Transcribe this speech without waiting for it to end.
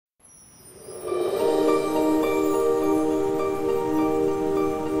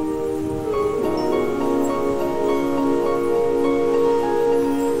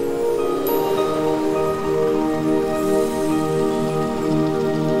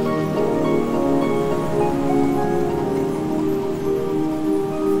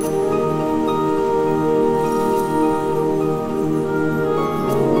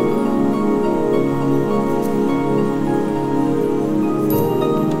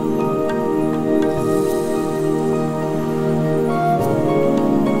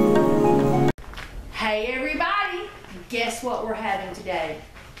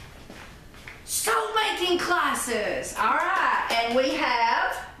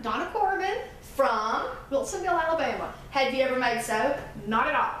Have you ever made soap? Not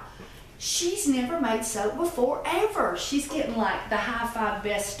at all. She's never made soap before, ever. She's getting like the high five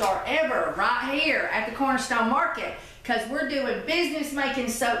best start ever right here at the Cornerstone Market, because we're doing business making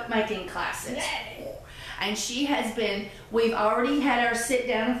soap making classes. Yay. And she has been, we've already had her sit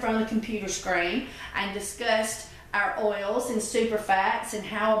down in front of the computer screen and discussed our oils and superfats and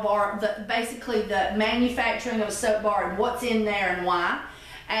how a bar, basically the manufacturing of a soap bar and what's in there and why.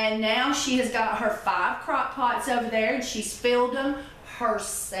 And now she has got her 5 crock pots over there and she's filled them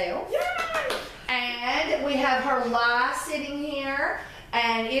herself. Yay! And we have her lye sitting here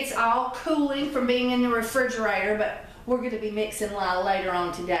and it's all cooling from being in the refrigerator, but we're going to be mixing lye later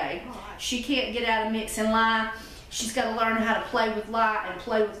on today. She can't get out of mixing lye. She's got to learn how to play with lye and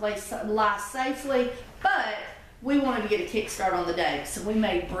play with lye safely, but we wanted to get a kickstart on the day, so we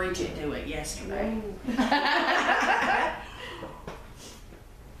made Bridget do it yesterday.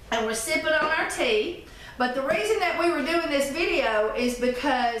 And we're sipping on our tea. But the reason that we were doing this video is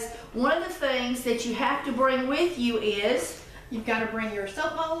because one of the things that you have to bring with you is you've got to bring your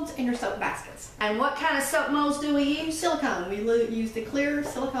soap molds and your soap baskets. And what kind of soap molds do we use? Silicone. We use the clear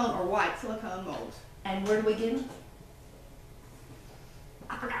silicone or white silicone molds. And where do we get them?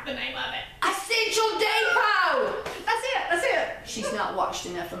 I forgot the name of it. Essential Depot! That's it. That's it. She's not watched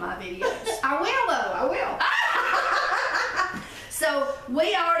enough of my videos. I will though. I will. So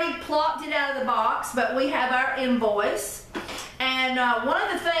we already plopped it out of the box, but we have our invoice. And one of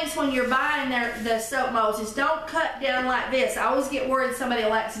the things when you're buying the soap molds is don't cut down like this. I always get worried somebody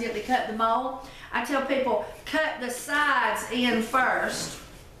will accidentally cut the mold. I tell people, cut the sides in first,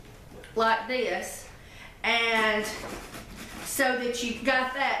 like this, and so that you've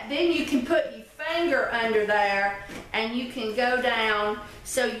got that. Then you can put your finger under there and you can go down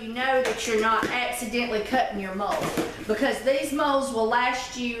so you know that you're not accidentally cutting your mold, because these molds will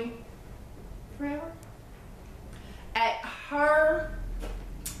last you Forever? at her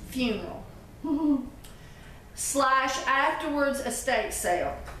funeral / afterwards estate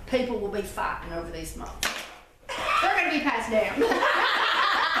sale. People will be fighting over these molds. They're going to be passed down.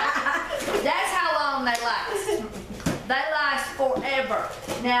 That's how long they last. They last forever.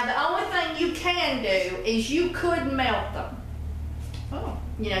 Now the only thing you can do is you could melt them. Oh.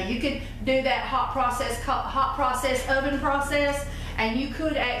 You know, you could do that hot process oven process, and you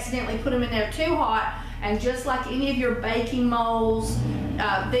could accidentally put them in there too hot, and just like any of your baking molds,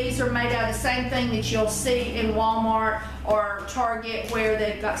 these are made out of the same thing that you'll see in Walmart or Target where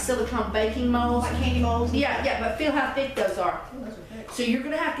they've got silicone baking molds. Like candy molds? Yeah, yeah, but feel how thick those are. Oh, those are thick. So you're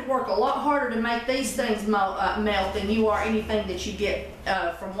going to have to work a lot harder to make these things melt than you are anything that you get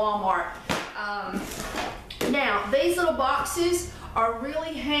from Walmart. Now, these little boxes are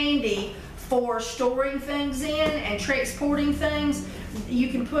really handy for storing things in and transporting things. You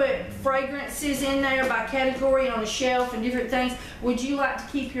can put fragrances in there by category on a shelf and different things. Would you like to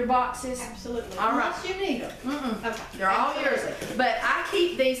keep your boxes? Absolutely. All right. Unless you need them. Okay. They're all yours. But I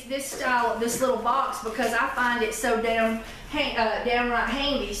keep this little box because I find it so downright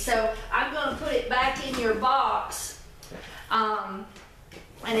handy. So I'm going to put it back in your box and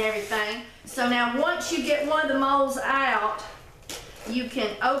everything. So now once you get one of the molds out, you can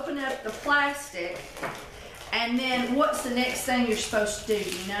open up the plastic, and then what's the next thing you're supposed to do,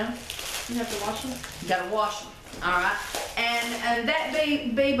 you know? You have to wash them? You gotta wash them, all right? And that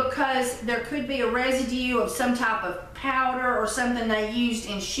be because there could be a residue of some type of powder or something they used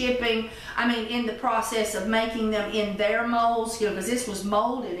in shipping, in the process of making them in their molds, you know, because this was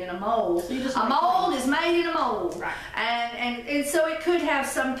molded in a mold. So a mold is made in a mold. Right. And so it could have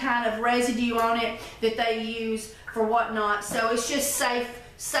some kind of residue on it that they use for whatnot, so it's just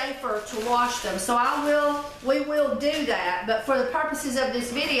safer to wash them. So we will do that, but for the purposes of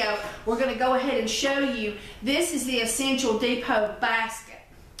this video, we're going to go ahead and show you. This is the Essential Depot basket,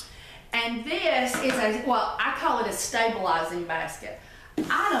 and this is I call it a stabilizing basket.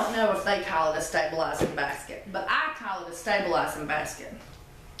 I don't know if they call it a stabilizing basket, but I call it a stabilizing basket.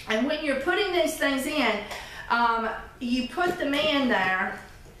 And when you're putting these things in, you put them in there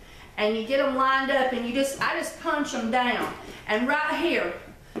and you get them lined up, and I just punch them down. And right here,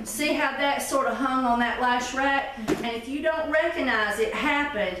 see how that sort of hung on that lash rack? And if you don't recognize it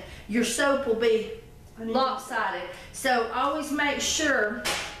happened, your soap will be lopsided. So always make sure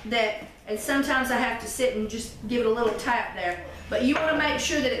that, and sometimes I have to sit and just give it a little tap there, but you want to make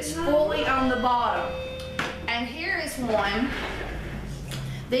sure that it's fully on the bottom. And here is one.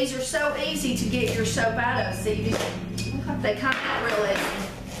 These are so easy to get your soap out of. See, they come out real easy.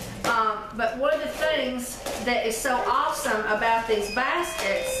 But one of the things that is so awesome about these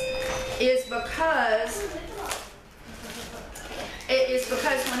baskets is because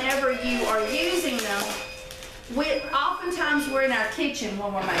whenever you are using them, Oftentimes we're in our kitchen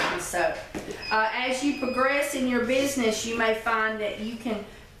when we're making soap. As you progress in your business, you may find that you can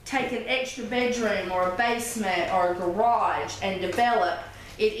take an extra bedroom or a basement or a garage and develop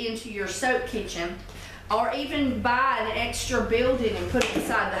it into your soap kitchen, or even buy an extra building and put it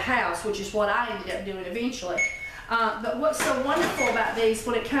inside the house, which is what I ended up doing eventually. But what's so wonderful about these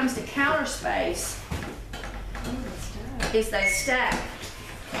when it comes to counter space is they stack.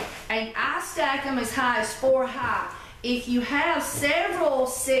 And I stack them as high as 4 high. If you have several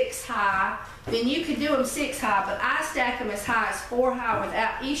 6 high, then you could do them 6 high, but I stack them as high as 4 high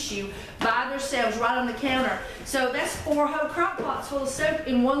without issue by themselves right on the counter. So that's 4 whole crock pots full of soap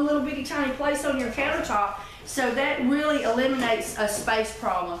in one little bitty tiny place on your countertop. So that really eliminates a space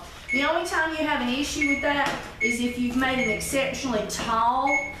problem. The only time you have an issue with that is if you've made an exceptionally tall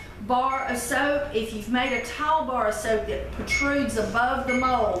bar of soap. If you've made a tall bar of soap that protrudes above the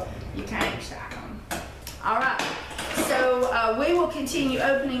mold, you can't stack them. All right, so we will continue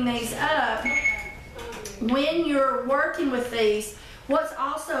opening these up. When you're working with these, what's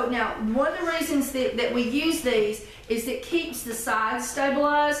also, now one of the reasons that we use these is it keeps the sides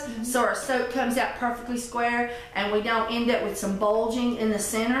stabilized, so our soap comes out perfectly square and we don't end up with some bulging in the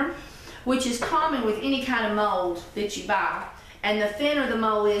center, which is common with any kind of mold that you buy. And the thinner the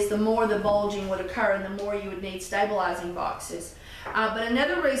mold is, the more the bulging would occur and the more you would need stabilizing boxes. But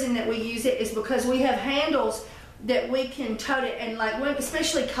another reason that we use it is because we have handles that we can tote it, and like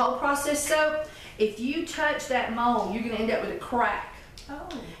especially cold processed soap, if you touch that mold, you're going to end up with a crack. Oh.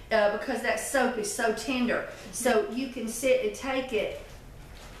 Because that soap is so tender. So you can sit and take it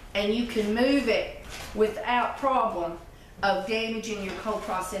and you can move it without problem of damaging your cold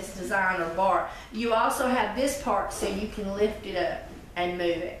process design or bar. You also have this part so you can lift it up and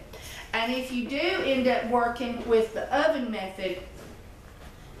move it. And if you do end up working with the oven method,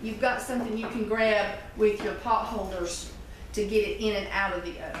 you've got something you can grab with your pot holders to get it in and out of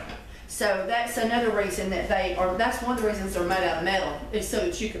the oven. So that's another reason that that's one of the reasons they're made out of metal, is so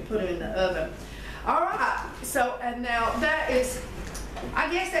that you can put them in the oven. All right, so, and now that is,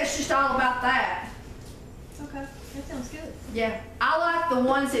 I guess that's just all about that. Okay, that sounds good. Yeah, I like the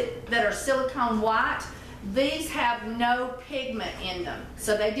ones that are silicone white. These have no pigment in them,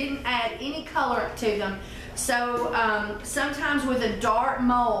 so they didn't add any color to them. So sometimes with a dark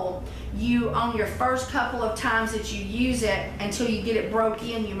mold, you, on your first couple of times that you use it, until you get it broke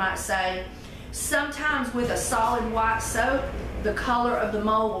in, you might say, sometimes with a solid white soap, the color of the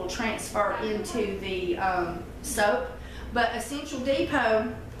mold will transfer into the soap. But Essential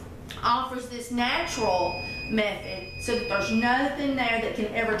Depot offers this natural method so that there's nothing there that can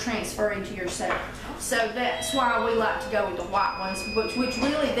ever transfer into your soap. So that's why we like to go with the white ones, which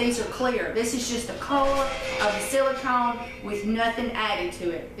really, these are clear. This is just the color of the silicone with nothing added to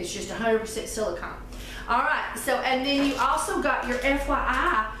it. It's just 100% silicone. All right, so, and then you also got your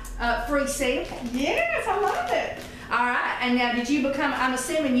FYI free sample. Yes, I love it. All right, and now did you become, I'm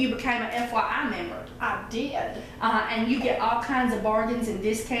assuming you became an FYI member. I did. And you get all kinds of bargains and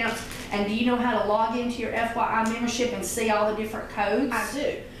discounts. And do you know how to log into your FYI membership and see all the different codes? I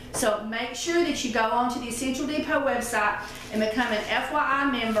do. So make sure that you go onto the Essential Depot website and become an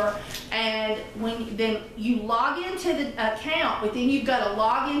FYI member, and then you log into the account, but then you've got to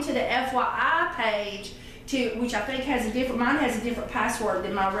log into the FYI page, which I think has a different, mine has a different password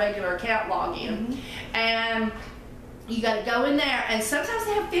than my regular account login. And you got to go in there, and sometimes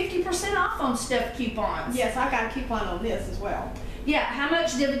they have 50% off on stuff coupons. Yes, I got a coupon on this as well. Yeah, how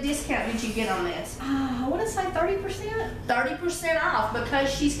much of a discount did you get on this? I want to say 30%. 30% off,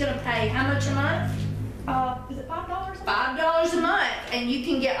 because she's going to pay how much a month? Is it $5? $5 a month, and you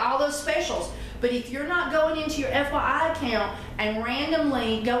can get all those specials. But if you're not going into your FYI account and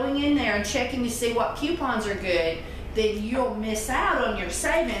randomly going in there and checking to see what coupons are good, then you'll miss out on your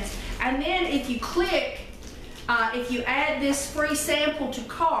savings. And then if you click, if you add this free sample to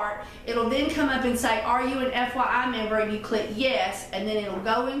cart, it'll then come up and say, are you an FYI member? And you click yes, and then it'll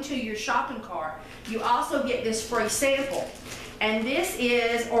go into your shopping cart. You also get this free sample. And this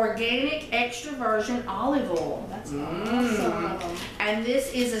is organic extra virgin olive oil. That's awesome. And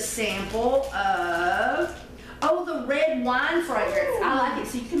this is a sample of, the red wine fragrance. I like it.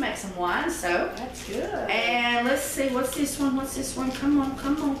 So you can make some wine soap. That's good. And let's see, what's this one? What's this one? Come on,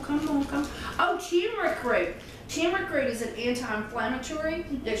 come on, come on, come on. Oh, turmeric root. Turmeric root is an anti-inflammatory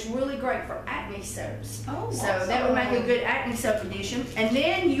that's really great for acne soaps. Oh, so that would make a good acne soap addition. And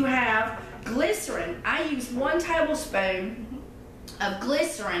then you have glycerin. I use 1 tablespoon of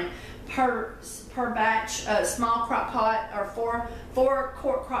glycerin per batch, small crock pot, or four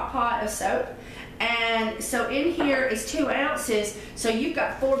quart crock pot of soap. And so in here is 2 ounces, so you've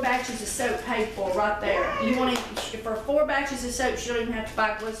got 4 batches of soap paid for right there. You want to, for 4 batches of soap, you don't even have to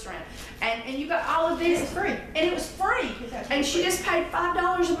buy glycerin. And you got all of this. It was free. And it was free. And she just paid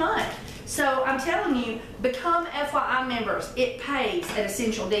 $5 a month. So I'm telling you, become FYI members. It pays at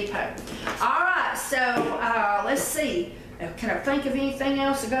Essential Depot. All right, so let's see. Can I think of anything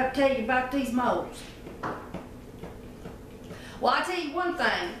else I got to tell you about these molds? Well, I'll tell you one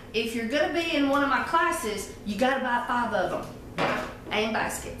thing. If you're going to be in one of my classes, you got to buy 5 of them and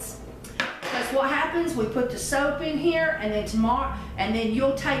baskets. Because what happens, we put the soap in here, and then tomorrow, and then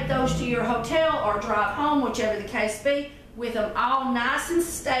you'll take those to your hotel or drive home, whichever the case be, with them all nice and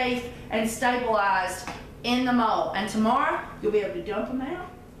safe and stabilized in the mold. And tomorrow, you'll be able to dump them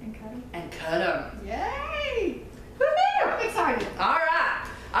out And cut them. and cut them. Yay! Woo-hoo! I'm excited. All right.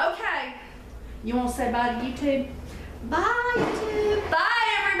 Okay. You want to say bye to YouTube? Bye, YouTube. Bye,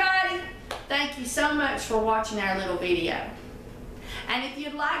 everybody. Thank you so much for watching our little video. And if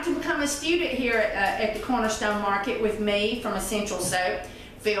you'd like to become a student here at the Cornerstone Market with me from Essential Soap,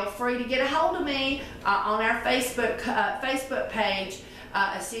 feel free to get a hold of me on our Facebook page,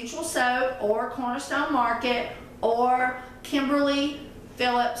 Essential Soap, or Cornerstone Market, or Kimberly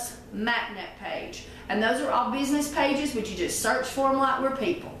Phillips MacNet page. And those are all business pages, but you just search for them like we're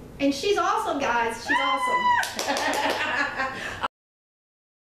people. And she's awesome, guys. She's awesome.